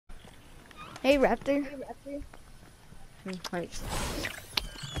Hey, Raptor. Nice.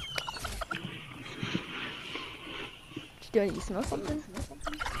 Do you smell something?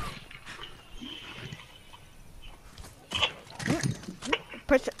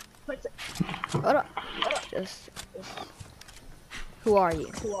 Press it. Hold up. Just. Who are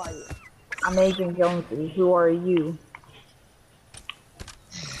you? I'm Agent Jonesy. Who are you?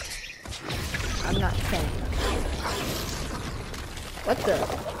 I'm not saying. What the?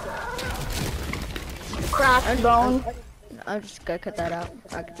 Crossbones. I'm just gonna cut that out.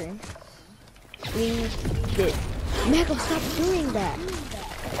 Okay. Leave this. Mego, stop doing that.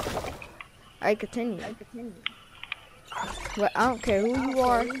 I continue. Well, I don't care who you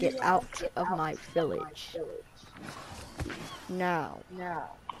are. Get out of my village. Now.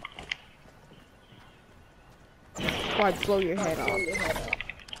 Before I blow your head off.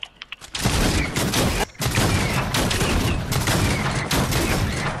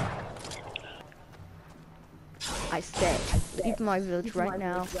 I said, leave my village right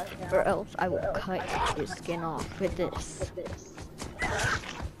now, or else I will cut your skin off with this.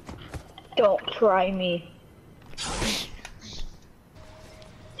 Don't try me.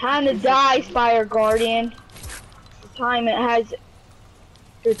 Time to die, Spire Guardian.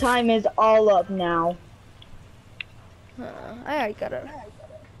 Your time is all up now. I got it.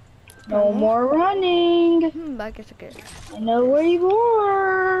 No more running. I guess okay. I know where you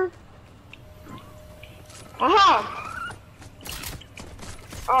are. Aha!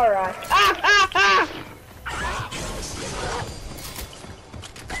 Alright. Ah!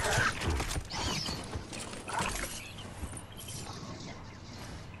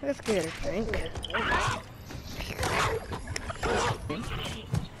 Let's get a drink.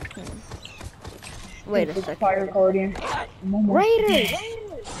 Wait a second. Fire Guardian. Raiders!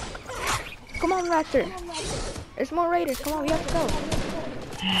 Come on, Raptor. There's more raiders. Come on, we have to go.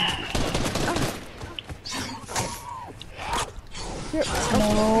 Here.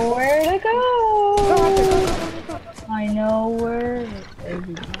 Nowhere to go. Go, Raptor, go. I know where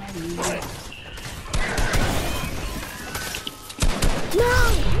everybody is. No!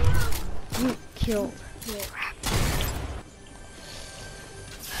 You killed Raptor.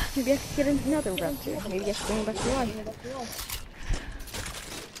 Maybe I could get another Raptor. Maybe I can bring him back to life.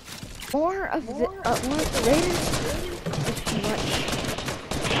 More of the raiders is too much.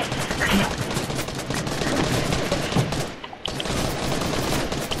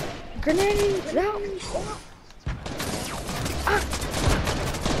 Grenades out! Ah!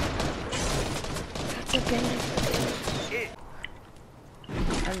 That's okay.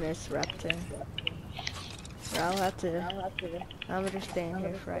 I miss Raptor. I'm gonna just stay in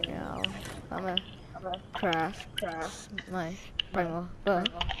here for right now. I'm gonna craft my primal bow.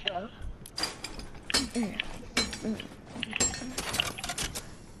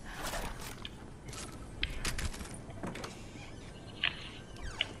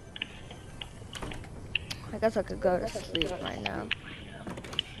 I guess I could go to sleep right now.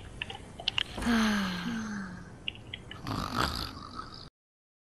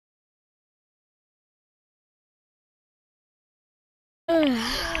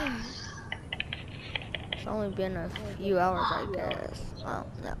 It's only been a few hours, I guess. Oh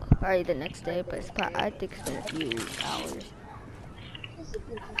no, probably the next day, but it's probably, I think it's been a few hours.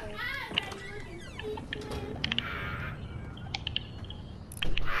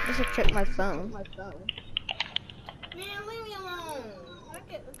 I should check my phone. Man, leave me alone. I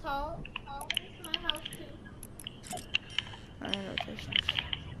get to talk. It's my house too. I don't know notifications.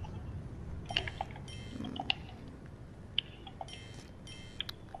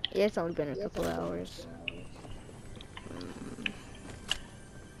 Yeah, it's only been a couple hours.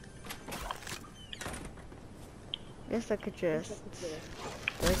 Guess I could just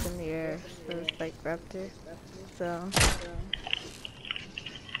break in the air, so it's like Raptor. So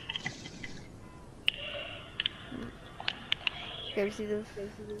can you see this?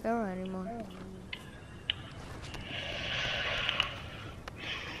 They don't anymore.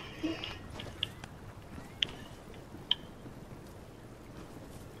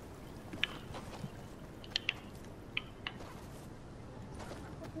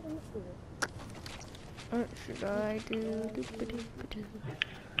 What should I do?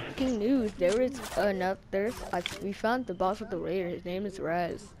 Breaking news! There is we found the boss of the raider. His name is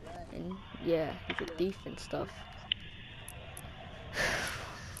Raz, and yeah, he's a thief and stuff.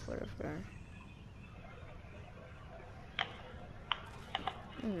 Whatever.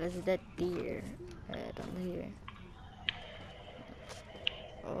 There's a dead deer head on here.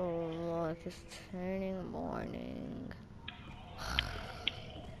 Oh look, it's turning morning.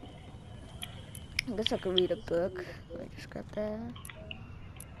 I guess I could read a book. Let me just grab that.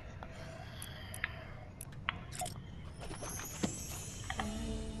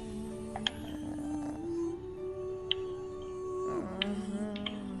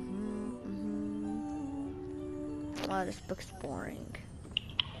 Wow, this book's boring.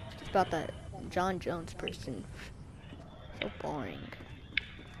 It's about that John Jones person. So boring.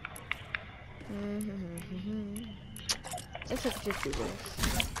 Guess I could just do this.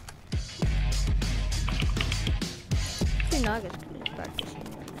 Actually, no, I guess I could just practice.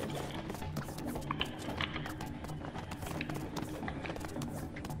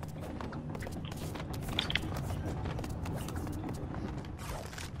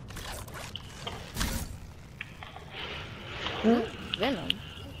 Venom.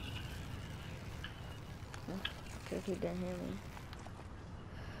 Okay, he didn't hear me.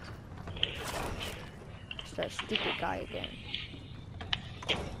 It's that stupid guy again.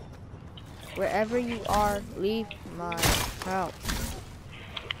 Wherever you are, leave my house.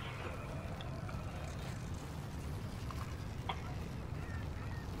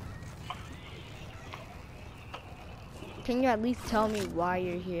 Can you at least tell me why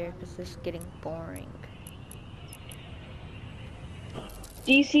you're here? Because this is getting boring.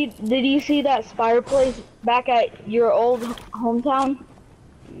 Did you see that Spire place back at your old hometown?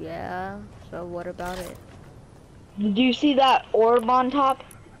 Yeah, so what about it? Did you see that orb on top?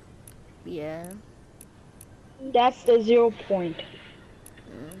 Yeah. That's the 0 point.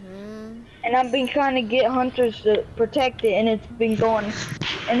 And I've been trying to get hunters to protect it, and it's been going,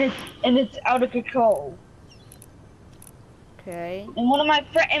 and it's out of control. Okay. And one of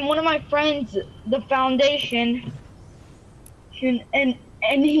my friends, the foundation,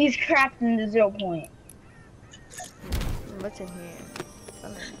 and he's trapped in the 0 point. What's in here?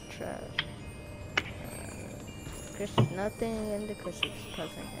 I'm in the trash. Chris, nothing in the Chris's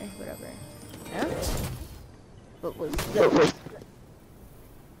present. Whatever. Huh? What was that?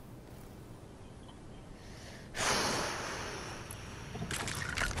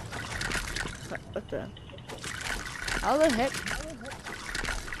 What the? How the heck?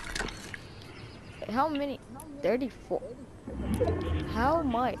 How many? 34. How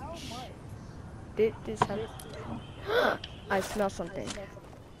much did this happen? I smell something.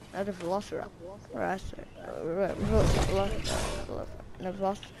 Another velociraptor.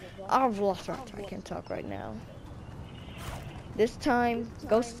 Velociraptor. I can't talk right now. This time,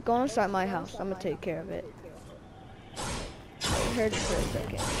 go inside my house. I'm gonna take care of it. I heard it for a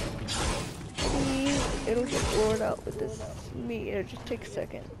second. Maybe it'll get lured out with this meat. It'll just take a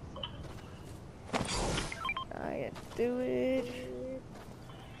second. I gotta do it.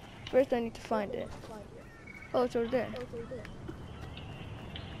 First, I need to find it. Oh, it's over there.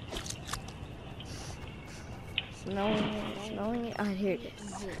 Smelling it. Ah, here it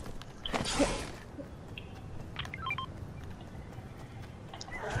is.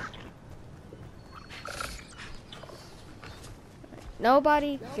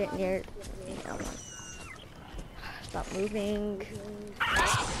 Nobody get near it. No. Stop moving.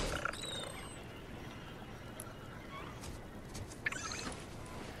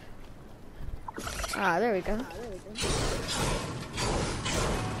 Ah, there we go.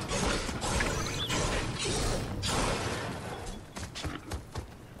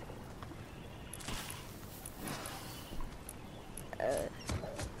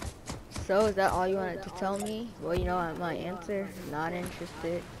 So is that all you wanted to tell me? Well, you know my answer. Not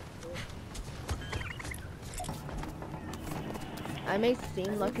interested. I may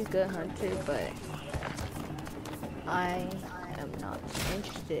seem like a good hunter, but I am not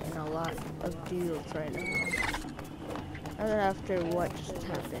interested in a lot of deals right now. Other after what just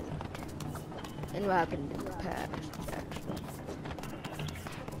happened. And what happened in the past, actually.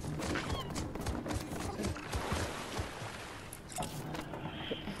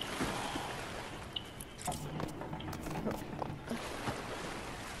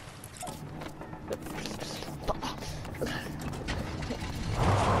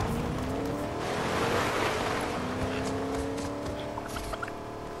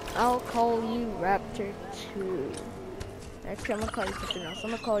 I'll call you Raptor 2. Actually, I'm gonna call you something else. I'm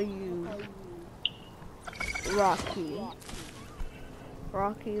gonna call you Rocky.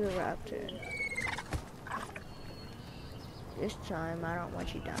 Rocky the Raptor. This time, I don't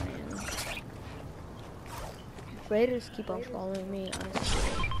want you dying. Raiders keep on following me,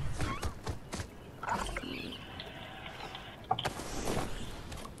 honestly.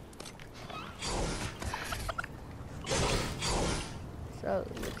 So,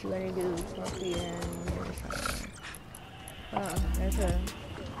 what you wanna do, Smoky and there's a...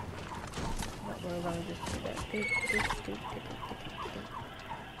 What am I just do that? You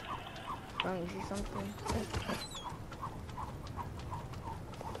see something?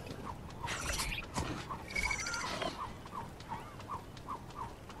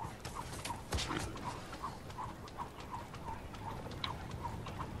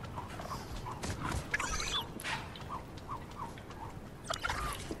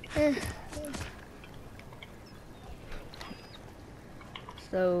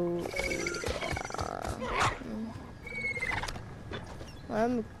 So,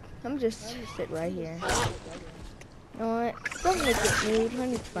 I'm just sit right here. You know what? Don't make it mood. I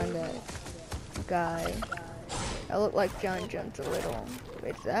need to find that guy. I look like John Jones a little.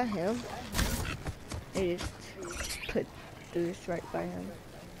 Wait, is that him? They just put this right by him.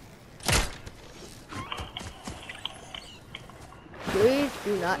 Please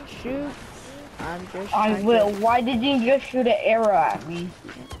do not shoot. I'm just. I will. Why did you just shoot an arrow at me?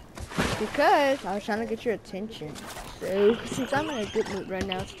 Because I was trying to get your attention. So since I'm in a good mood right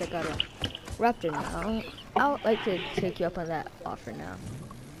now, since I got a raptor now, I would like to take you up on that offer now.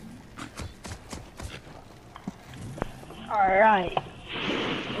 Alright.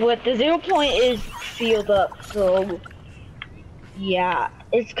 What the 0 point is sealed up, so yeah,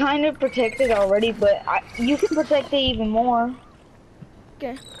 it's kind of protected already, but you can protect it even more.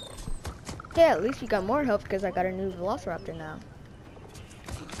 Okay. Yeah, at least you got more health because I got a new velociraptor now.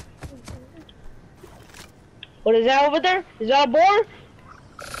 What is that over there? Is that a boar?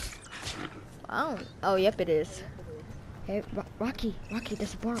 Oh, yep, it is. Hey, Rocky,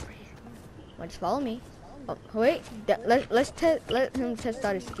 there's a boar over here. Well, just follow me. Oh, wait, let him test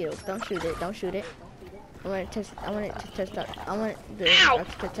out his skills. Don't shoot it. I want it to test out. I want the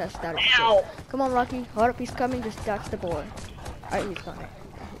Rocky to test out his skills. Come on, Rocky, hold up, he's coming. Just dodge the boar. Alright, he's coming.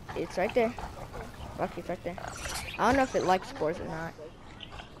 It's right there. Rocky's right there. I don't know if it likes spores or not.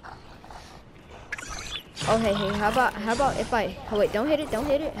 Oh, hey, how about if I, oh wait, don't hit it.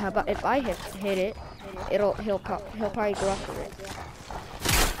 How about if I hit it, he'll probably go after it.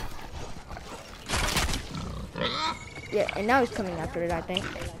 Yeah, and now he's coming after it, I think.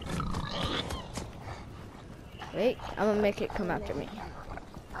 Wait, I'm gonna make it come after me.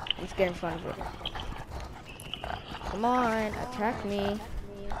 Let's get in front of it. Come on, attack me.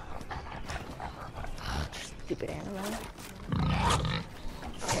 Stupid animal.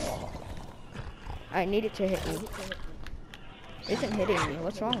 I need it to hit me. It isn't hitting me.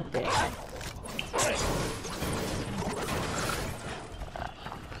 What's wrong with it?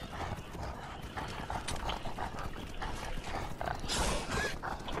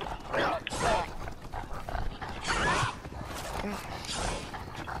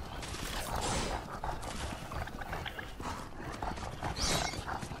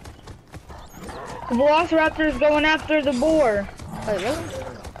 The velociraptor is going after the boar. Oh, really?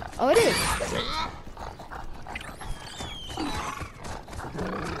 Oh, it is.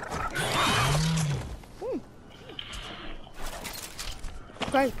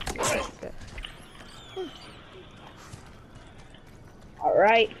 Right.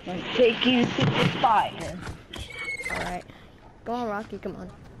 Alright, let's take you to the spider. Alright. Go on, Rocky, come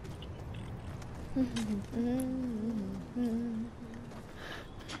on.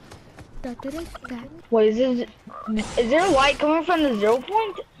 Wait, is there a light coming from the 0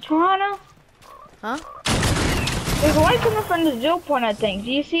 point, Toronto? Huh? There's a light coming from the 0 point, I think.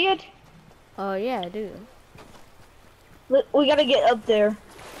 Do you see it? Oh, yeah, I do. Look, we gotta get up there.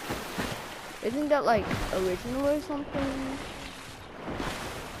 Isn't that like original or something?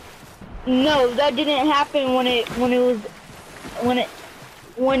 No, that didn't happen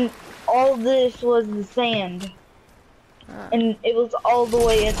when all this was the sand. And it was all the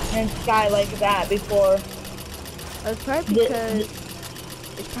way in the sky like that before. It's probably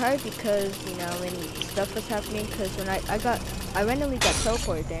because you know when stuff was happening. Because when I randomly got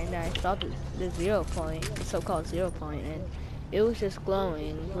teleported there and I saw the 0 point, the so-called 0 point, and it was just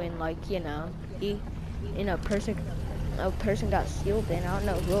glowing when like a person got sealed in. I don't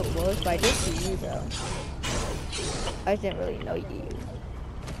know who it was, but I did see you though. I didn't really know you.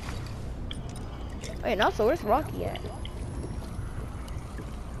 Wait, and also where's Rocky at?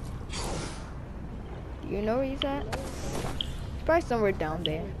 You know where he's at? He's probably somewhere down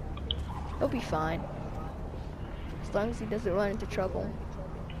there. He'll be fine. As long as he doesn't run into trouble.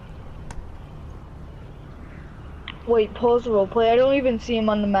 Wait, pause roleplay. I don't even see him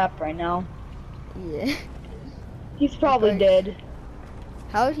on the map right now. Yeah. He's probably dead.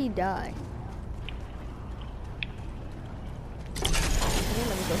 How did he die? Let me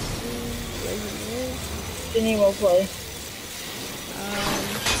go see where he is. Didn't roleplay.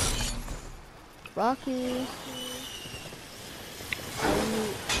 Rocky.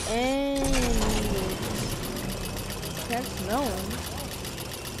 And can't smell him.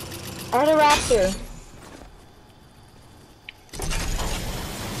 Are the raptor?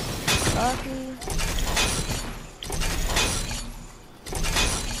 Rocky.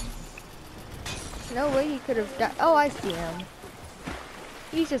 No way he could have died. Oh, I see him.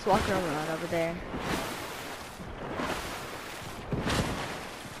 He's just walking around over there.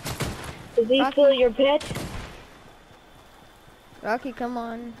 Is he Rocky. still your pet? Rocky, come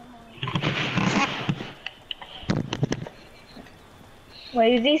on.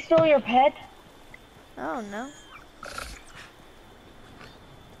 Wait, is he still your pet? I don't know.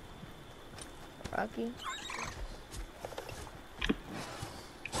 Rocky.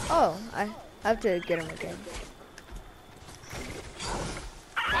 Oh, I have to get him again.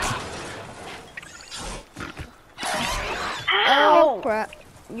 Oh Ow! crap.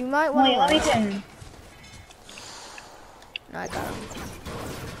 You might want Wait, to let me run. turn. No, I got him.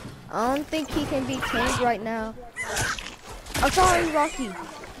 I don't think he can be tamed right now. I'm sorry, Rocky.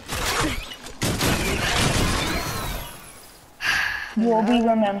 Will be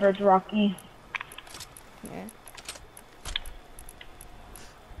remembered, Rocky. Yeah.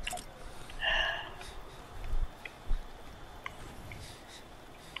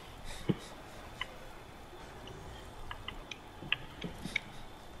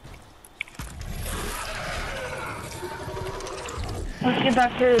 Let's get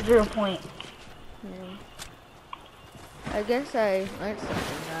back to the 0 point. Yeah. I guess I learned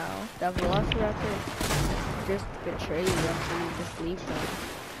something now. That Velociraptor just betray you after you just leave them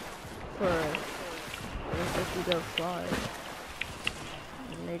for if you go far.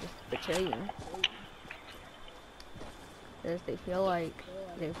 And they just betray you. Because they feel like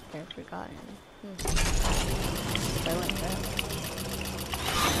they've been forgotten. I like that.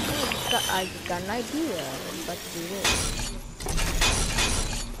 I just got an idea. I'm about to do this.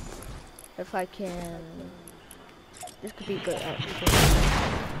 If I can... This could be good actually.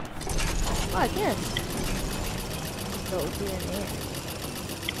 Oh, I can. So it'll be in there.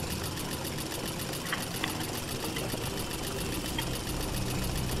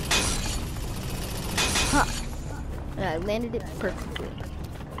 Ha! And I landed it perfectly.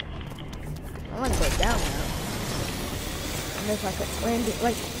 I want to go down now. And if I could land it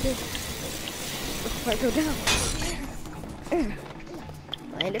like this. If I go down.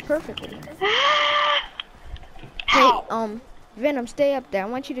 Land it perfectly. Hey, Venom, stay up there. I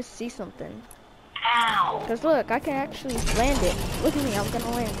want you to see something. Ow! Cause look, I can actually land it. Look at me, I'm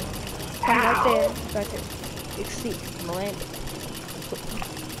gonna land it. Come right there, so I can see. I'm gonna land it.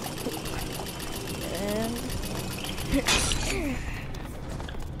 And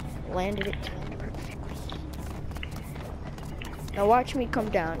landed it perfectly. Now watch me come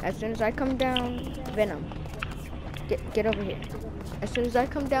down. As soon as I come down, Venom, get over here. As soon as I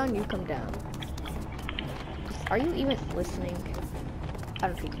come down, you come down. Are you even listening? I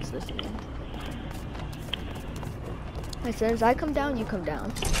don't think he's listening. As soon as I come down, you come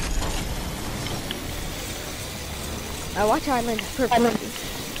down. Now watch how I land perfectly.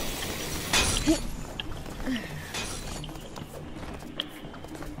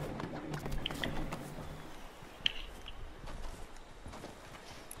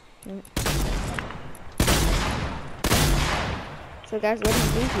 So guys, what do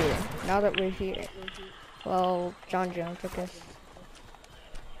you do here? Now that we're here. Well, John Jones, I guess.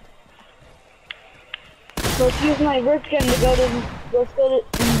 Let's use my wrist gun to go to. Let's go to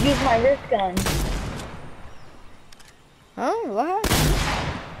use my wrist gun. Huh? What?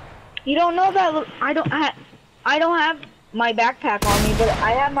 You don't know that? I don't have my backpack on me, but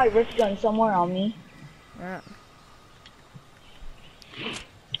I have my wrist gun somewhere on me. Yeah.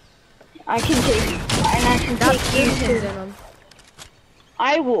 I can take, and I can take you to. Venom.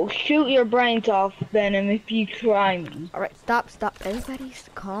 I will shoot your brains off, Venom, if you try me. Alright, stop. Everybody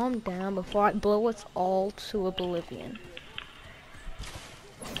calm down before I blow us all to oblivion.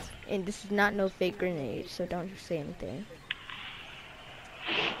 And this is not no fake grenade, so don't say anything.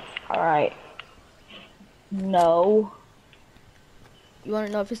 Alright. No. You wanna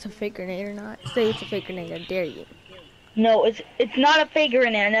know if it's a fake grenade or not? Say it's a fake grenade, I dare you. No, it's not a fake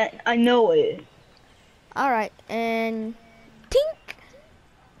grenade, I know it. Alright, and... Tink!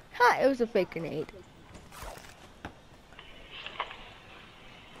 Ha, it was a fake grenade.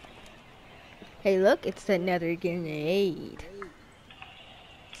 Hey look, it's another grenade.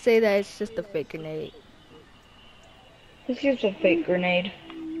 Say that it's just a fake grenade. It's just a fake grenade.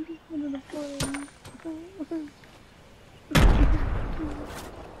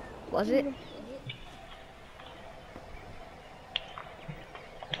 Was it?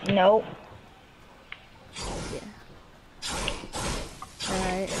 No. Yeah.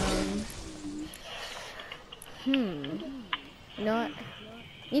 Alright, you know what?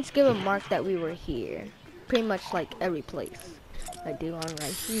 Need to give a mark that we were here. Pretty much like every place. I do one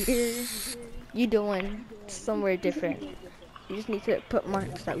right here. You do one somewhere different. You just need to put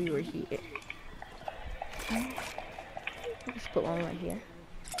marks that we were here. Let's put one right here.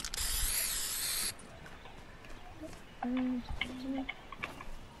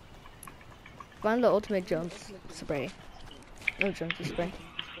 Find the ultimate jumps spray. No jumpy spray.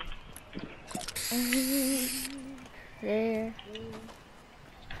 There.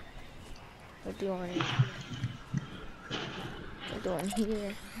 We're doing. We're doing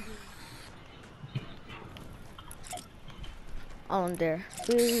here. On there.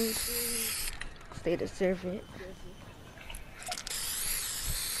 Food. Stay to serve it.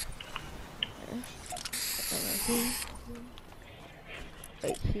 Right here.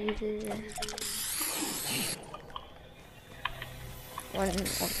 Right here. One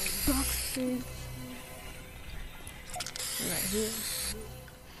boxes. Right here.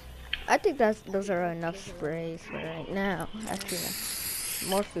 I think those are enough sprays for right now. Actually, no.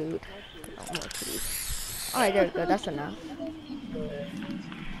 More food. No, more food. Alright, there we go. That's enough.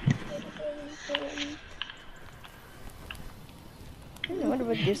 I wonder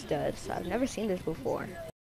what this does. I've never seen this before.